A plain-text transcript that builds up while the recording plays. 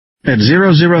At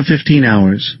 00:15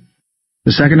 hours,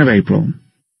 the 2nd of April,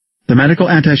 the medical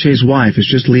attache's wife is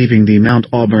just leaving the Mount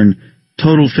Auburn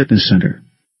Total Fitness Center,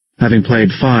 having played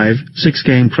 5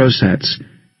 6-game pro sets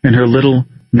in her little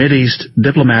Mideast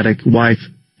diplomatic wife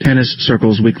tennis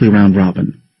circle's weekly round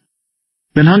robin.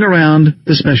 Then hung around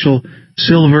the special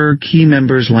silver key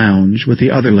members lounge with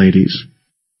the other ladies,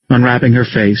 unwrapping her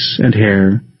face and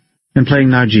hair, and playing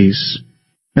Nargis,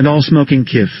 and all smoking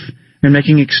kif, and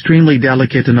making extremely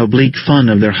delicate and oblique fun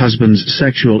of their husbands'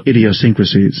 sexual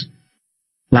idiosyncrasies,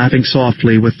 laughing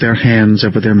softly with their hands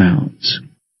over their mouths.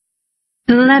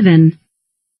 11.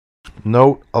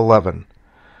 Note 11.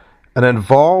 An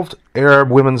involved Arab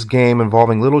women's game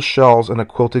involving little shells and a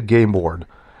quilted game board.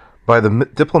 By the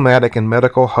diplomatic and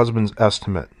medical husband's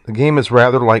estimate, the game is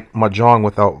rather like mahjong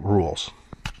without rules.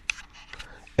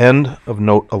 End of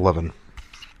Note 11.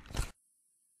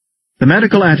 The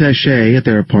medical attaché at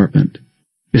their apartment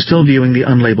is still viewing the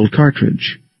unlabeled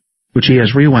cartridge, which he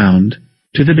has rewound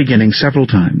to the beginning several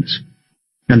times,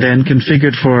 and then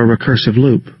configured for a recursive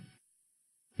loop.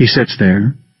 He sits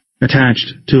there,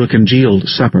 attached to a congealed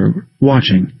supper,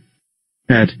 watching,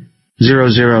 at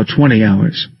 00:20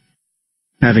 hours,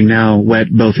 having now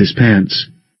wet both his pants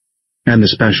and the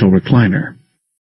special recliner.